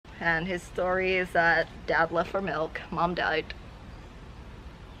and his story is that dad left for milk, mom died,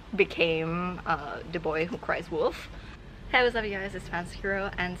 became the boy who cries wolf. Hey, what's up you guys, it's Fancy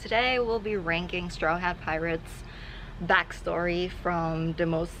Hero, and today we'll be ranking Straw Hat Pirates backstory from the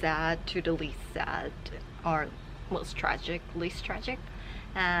most sad to the least sad, or most tragic, least tragic.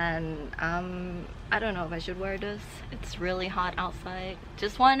 And I don't know if I should wear this. It's really hot outside.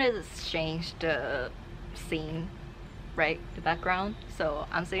 Just wanted to change the scene, right, the background. So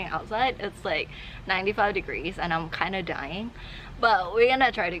I'm sitting outside, it's like 95 degrees and I'm kind of dying, but we're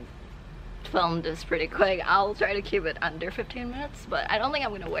gonna try to film this pretty quick. I'll try to keep it under 15 minutes, but I don't think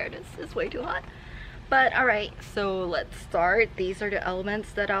I'm gonna wear this, it's way too hot. But alright, so let's start. These are the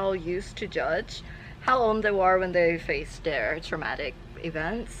elements that I'll use to judge how old they were when they faced their traumatic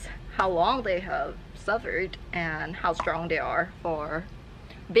events, how long they have suffered, and how strong they are for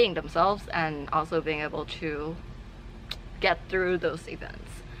being themselves and also being able to get through those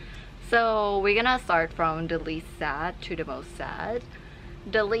events. So we're gonna start from the least sad to the most sad.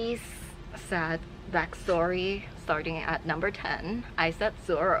 The least sad backstory, starting at number 10, I said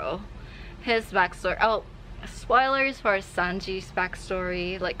Zoro. His backstory, oh, spoilers for Sanji's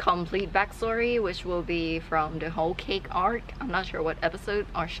backstory, like complete backstory, which will be from the whole cake arc. I'm not sure what episode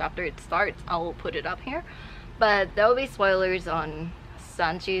or chapter it starts, I'll put it up here, but there will be spoilers on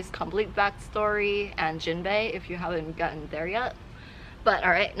Sanji's complete backstory and Jinbei if you haven't gotten there yet. But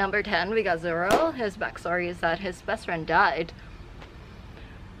alright, number 10 we got Zoro. His backstory is that his best friend died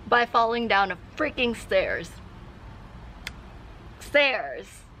by falling down a freaking stairs.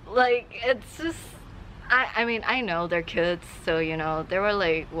 Like, it's just, I mean, I know they're kids, so you know, they were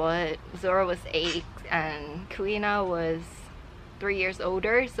like, what, Zoro was 8 and Kuina was 3 years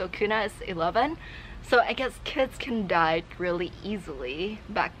older, so Kuna is 11. So I guess kids can die really easily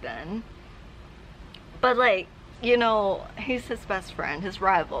back then. But like, you know, he's his best friend, his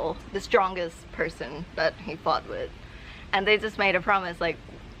rival, the strongest person that he fought with. And they just made a promise, like,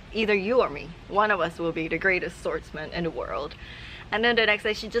 either you or me, one of us will be the greatest swordsman in the world. And then the next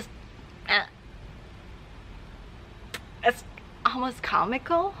day she just, it's almost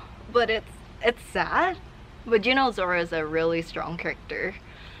comical, but it's sad. But you know, Zoro is a really strong character,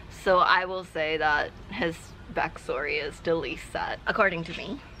 so I will say that his backstory is the least sad, according to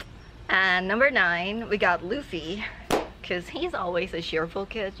me. And number 9, we got Luffy, because he's always a cheerful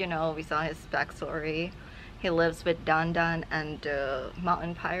kid, you know, we saw his backstory. He lives with Dan Dan and the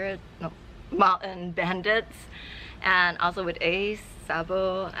mountain bandits, and also with Ace,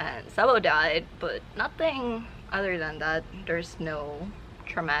 Sabo, and Sabo died, but nothing other than that. There's no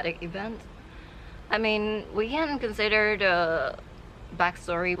traumatic event. I mean, we can consider the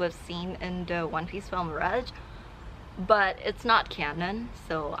backstory we've seen in the One Piece film Red, but it's not canon,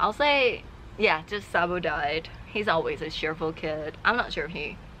 so I'll say, yeah, just Sabo died. He's always a cheerful kid. I'm not sure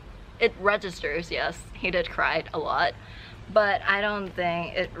if it registers, yes, he did cry a lot, but I don't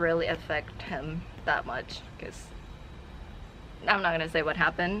think it really affected him that much, because I'm not gonna say what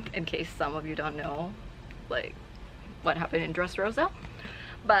happened in case some of you don't know, like, what happened in Dressrosa.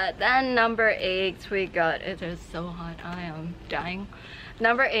 But then number 8 we got, it is so hot, I am dying.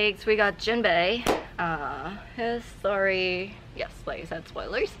 Number 8 we got Jinbei. His story, yes, like I said,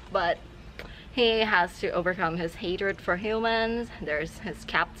 spoilers, but he has to overcome his hatred for humans. There's his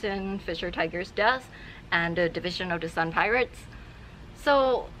captain, Fisher Tiger's death, and the division of the Sun Pirates.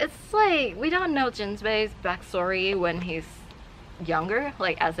 So it's like, we don't know Jinbei's backstory when he's younger,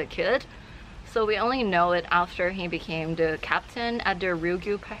 like as a kid. So we only know it after he became the captain at the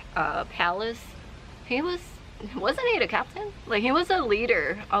Ryukyu Palace. Wasn't he the captain? Like, he was a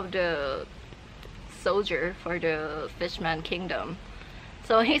leader of the soldier for the Fishman Kingdom.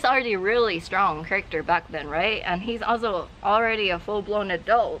 So he's already a really strong character back then, right? And he's also already a full-blown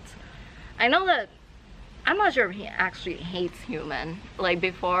adult. I know that, I'm not sure if he actually hates human. Like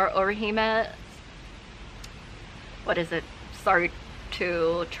before Orihime, what is it, started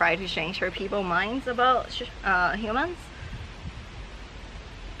to try to change her people's minds about humans.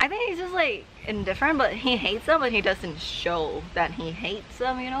 I think he's just like indifferent, but he hates them, but he doesn't show that he hates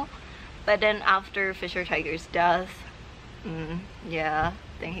them, you know? But then after Fisher Tiger's death, yeah,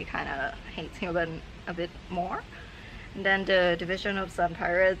 I think he kind of hates human a bit more. And then the division of Sun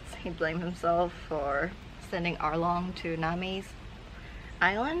Pirates, he blamed himself for sending Arlong to Nami's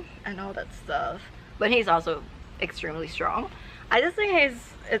island and all that stuff. But he's also extremely strong. I just think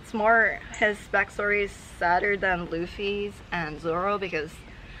it's more, his backstory is sadder than Luffy's and Zoro, because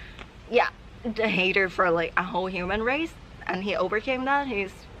yeah, the hater for like a whole human race, and he overcame that.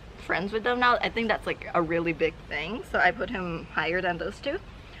 He's friends with them now. I think that's like a really big thing, so I put him higher than those two.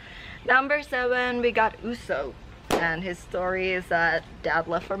 Number 7 we got Usopp. and his story is that dad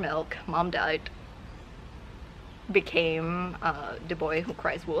left for milk, mom died, became the boy who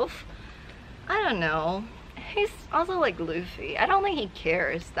cries wolf. I don't know. He's also like Luffy. I don't think he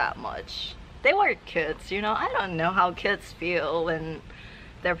cares that much. They were kids, you know. I don't know how kids feel when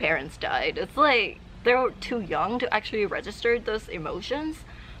their parents died. It's like they're too young to actually register those emotions.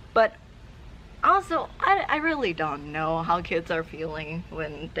 But also, I really don't know how kids are feeling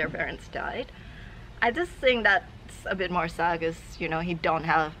when their parents died. I just think that's a bit more sad because, you know, he don't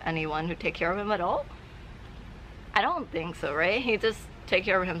have anyone to take care of him at all. I don't think so, right? He just take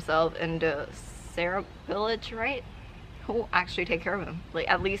care of himself in the Sarah village, right? Who actually take care of him? Like,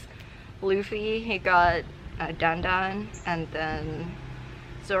 at least Luffy, he got Dandan, and then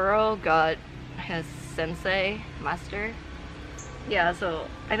Zoro got his sensei, master. Yeah, so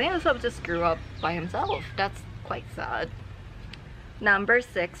I think Usopp just grew up by himself. That's quite sad. Number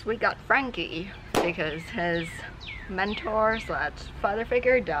 6, we got Frankie, because his mentor slash father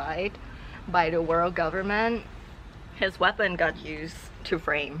figure died by the world government. His weapon got used to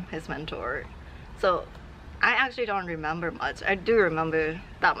frame his mentor. So I actually don't remember much. I do remember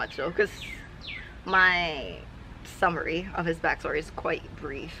that much though, because my summary of his backstory is quite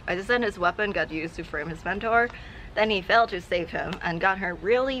brief. I just said his weapon got used to frame his mentor, then he failed to save him and got hurt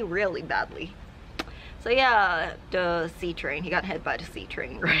really, really badly. So yeah, the sea train, he got hit by the sea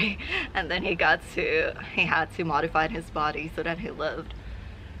train, right? And then he had to modify his body so that he lived.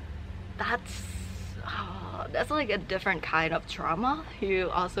 That's like a different kind of trauma. You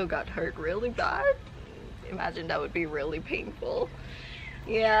also got hurt really bad. Imagine that would be really painful.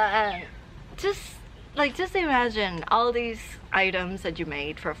 Yeah, and just imagine all these items that you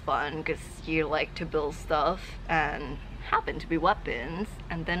made for fun because you like to build stuff and happen to be weapons,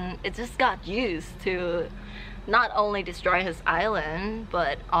 and then it just got used to not only destroy his island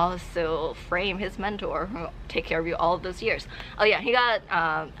but also frame his mentor who take care of you all of those years. Oh yeah, he got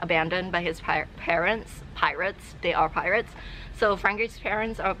abandoned by his pirates. They are pirates. So Frankie's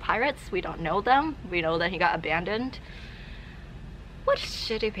parents are pirates. We don't know them. We know that he got abandoned. What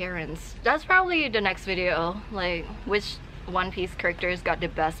shitty parents. That's probably the next video, like which One Piece characters got the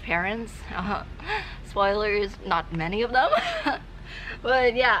best parents. Spoilers, not many of them.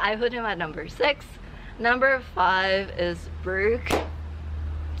 But yeah, I put him at number 6. Number 5 is Brook.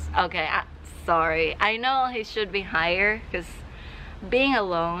 Okay, sorry. I know he should be higher because being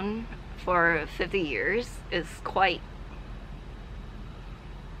alone for 50 years is quite,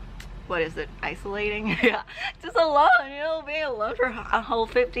 what is it, isolating? Yeah, just alone, you know, being alone for a whole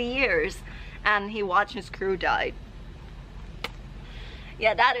 50 years. And he watched his crew die.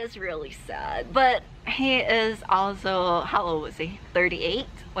 Yeah, that is really sad. But he is also, how old was he? 38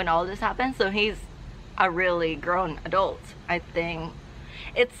 when all this happened. So he's a really grown adult. I think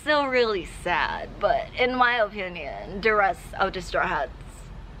it's still really sad, but in my opinion, the rest of the Straw Hats,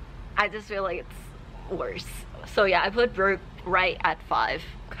 I just feel like it's worse. So yeah, I put Brook right at 5,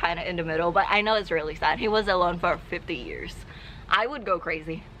 kind of in the middle, but I know it's really sad. He was alone for 50 years. I would go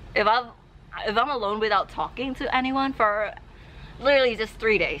crazy if I'm alone without talking to anyone for literally just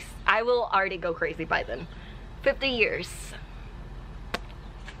 3 days. I will already go crazy by then. 50 years.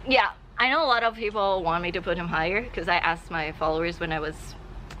 Yeah, I know a lot of people want me to put him higher because I asked my followers when I was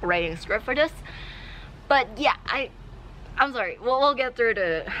writing a script for this. But yeah, I'm sorry. We'll get through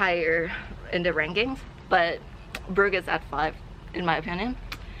the higher in the rankings, but Brook is at 5 in my opinion.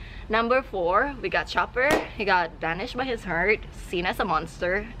 Number 4, we got Chopper. He got banished by his hurt, seen as a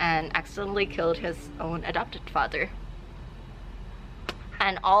monster, and accidentally killed his own adopted father.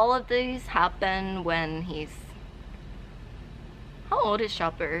 And all of these happen when he's... How old is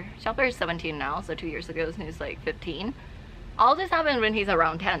Chopper? Chopper is 17 now, so 2 years ago he was like 15. All this happened when he's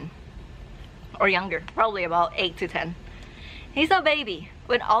around 10. Or younger, probably about 8 to 10. He's a baby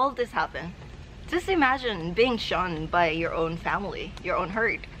when all of this happened. Just imagine being shunned by your own family, your own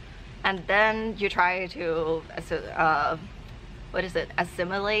herd. And then you try to,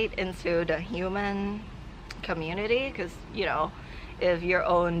 assimilate into the human community, because, you know, if your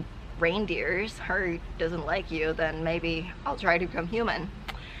own reindeer's herd doesn't like you, then maybe I'll try to become human.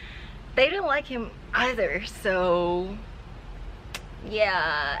 They didn't like him either, so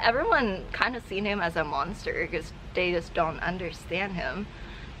yeah, everyone kind of seen him as a monster because they just don't understand him.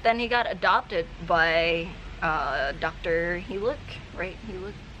 Then he got adopted by Dr. Helook, right?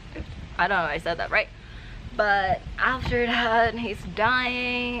 Helook? I don't know if I said that right. But after that, he's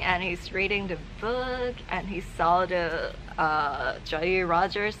dying and he's reading the book and he saw the Jolly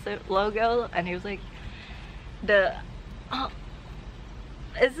Rogers logo and he was like, is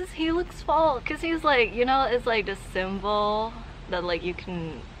this Helook's fault? Because he was like, you know, it's like the symbol that like you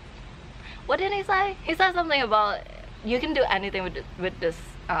can... What did he say? He said something about you can do anything with this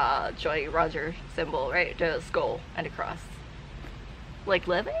Jolly Roger symbol, right? The skull and the cross. Like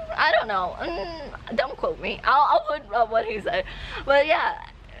living? I don't know. Don't quote me. I'll put what he said. But yeah,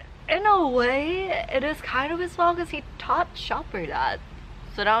 in a way, it is kind of his fault because he taught Chopper that.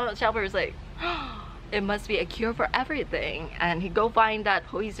 So now Chopper is like, oh, it must be a cure for everything. And he go find that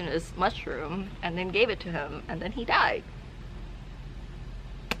poisonous mushroom and then gave it to him, and then he died.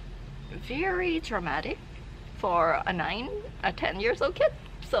 Very traumatic for a 10 years old kid.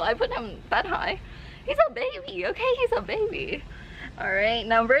 So I put him that high. He's a baby, okay? He's a baby. Alright,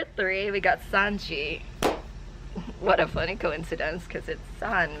 number 3, we got Sanji. What a funny coincidence, because it's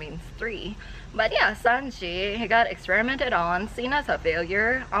San means 3. But yeah, Sanji, he got experimented on, seen as a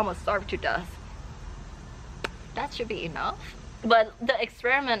failure, almost starved to death. That should be enough. But the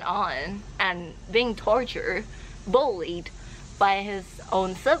experiment on and being tortured, bullied by his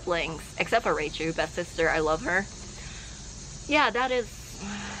own siblings, except for Reichu, best sister, I love her. Yeah, that is...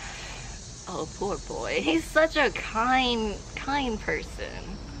 Oh, poor boy. He's such a kind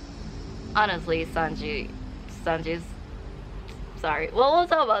person. Honestly, Sanji's... Sorry. Well, we'll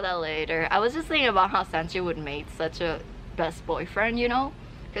talk about that later. I was just thinking about how Sanji would make such a best boyfriend, you know?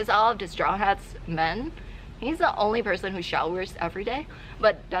 Because all of the Straw Hats men, he's the only person who showers every day.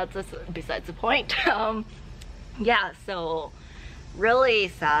 But that's just besides the point. Yeah, so... Really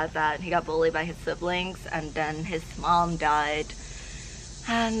sad that he got bullied by his siblings, and then his mom died.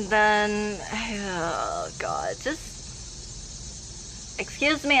 And then, oh god, just...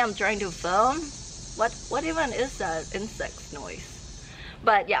 Excuse me, I'm trying to film. What even is that insect noise?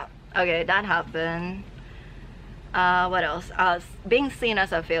 But yeah, okay, that happened. What else? Being seen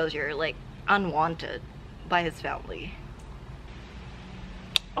as a failure, like unwanted by his family.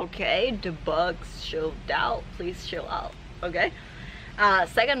 Okay, the bugs showed out. Please chill out, okay?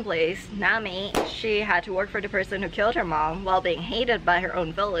 Second place, Nami, she had to work for the person who killed her mom while being hated by her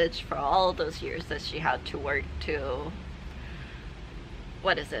own village for all those years that she had to work to,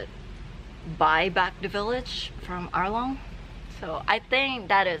 what is it, buy back the village from Arlong. So I think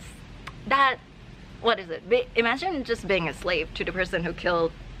that is, what is it, imagine just being a slave to the person who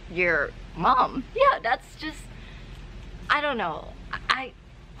killed your mom. Yeah, that's just, I don't know, I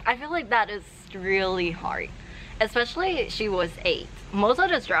feel like that is really hard. Especially she was 8. Most of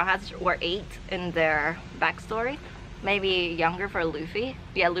the Straw Hats were 8 in their backstory. Maybe younger for Luffy.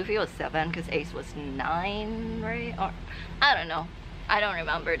 Yeah, Luffy was 7 because Ace was 9, right? Or I don't know. I don't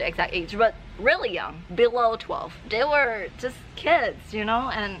remember the exact age, but really young, below 12. They were just kids, you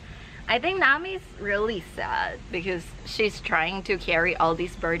know? And I think Nami's really sad because she's trying to carry all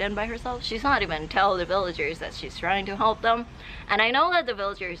these burden by herself. She's not even tell the villagers that she's trying to help them. And I know that the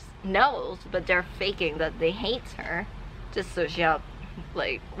villagers knows, but they're faking that they hate her. Just so she have,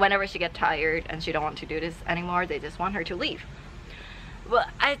 like, whenever she get tired and she don't want to do this anymore, they just want her to leave. But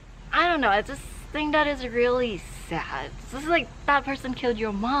I don't know, I just think that is really sad. It's just like that person killed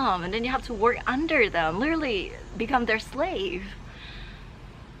your mom and then you have to work under them, literally become their slave.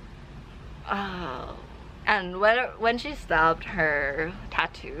 And when she stabbed her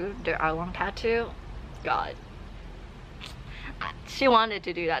tattoo, the Arlong tattoo, god, she wanted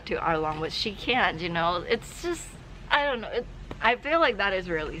to do that to Arlong, but she can't, you know. It's just, I don't know, I feel like that is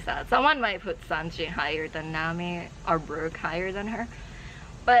really sad. Someone might put Sanji higher than Nami or Brook higher than her,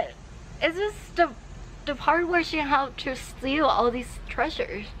 but it's just the part where she had to steal all these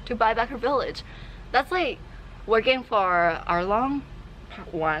treasures to buy back her village. That's like working for Arlong,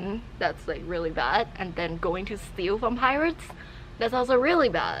 one, that's like really bad, and then going to steal from pirates, that's also really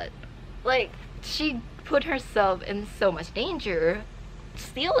bad. Like, she put herself in so much danger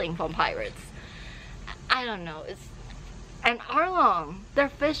stealing from pirates. I don't know, it's... And Arlong, they're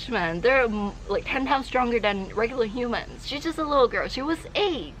fishmen, they're like 10 times stronger than regular humans. She's just a little girl, she was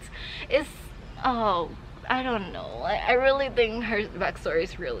 8. It's, oh, I don't know, I really think her backstory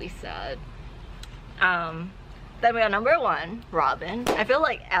is really sad. Then we got number 1, Robin. I feel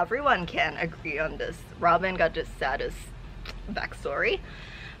like everyone can agree on this. Robin got the saddest backstory.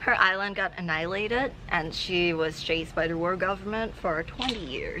 Her island got annihilated and she was chased by the world government for 20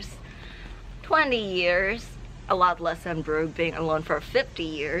 years. 20 years, a lot less than Brook being alone for 50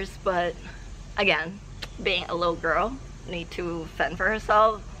 years, but again, being a little girl, need to fend for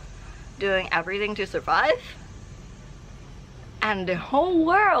herself, doing everything to survive. And the whole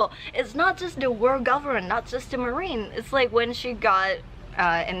world, it's not just the world government, not just the marine. It's like when she got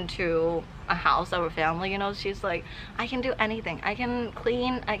into a house of a family, you know, she's like, I can do anything. I can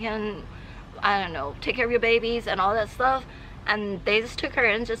clean, I can, I don't know, take care of your babies and all that stuff. And they just took her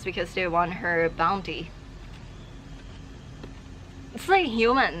in just because they want her bounty. It's like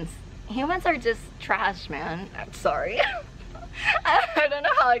humans. humans are just trash, man. I'm sorry. I don't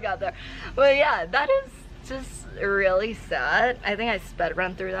know how I got there. But yeah, that is just really sad. I think I sped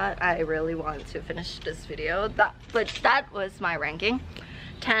run through that. I really want to finish this video. But that was my ranking.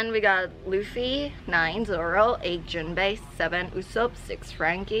 10 we got Luffy, 9 Zoro, 8 Jinbei, 7 Usopp, 6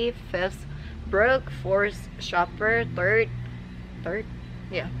 Frankie, 5th Brook, 4th Chopper, 3rd,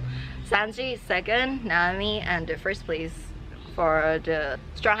 yeah, Sanji, 2nd Nami, and the 1st place for the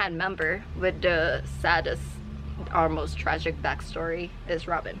Straw Hat member with the saddest, our most tragic backstory is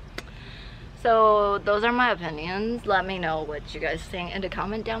Robin. So those are my opinions. Let me know what you guys think in the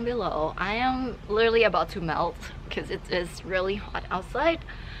comment down below. I am literally about to melt because it is really hot outside.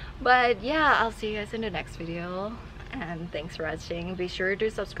 But yeah, I'll see you guys in the next video. And thanks for watching. Be sure to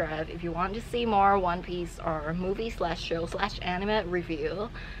subscribe if you want to see more One Piece or movie / show / anime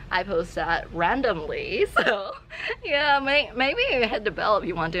review. I post that randomly. So yeah, maybe hit the bell if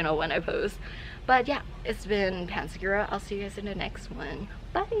you want to know when I post. But yeah, it's been Pansakura. I'll see you guys in the next one.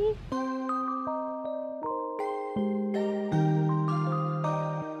 Bye!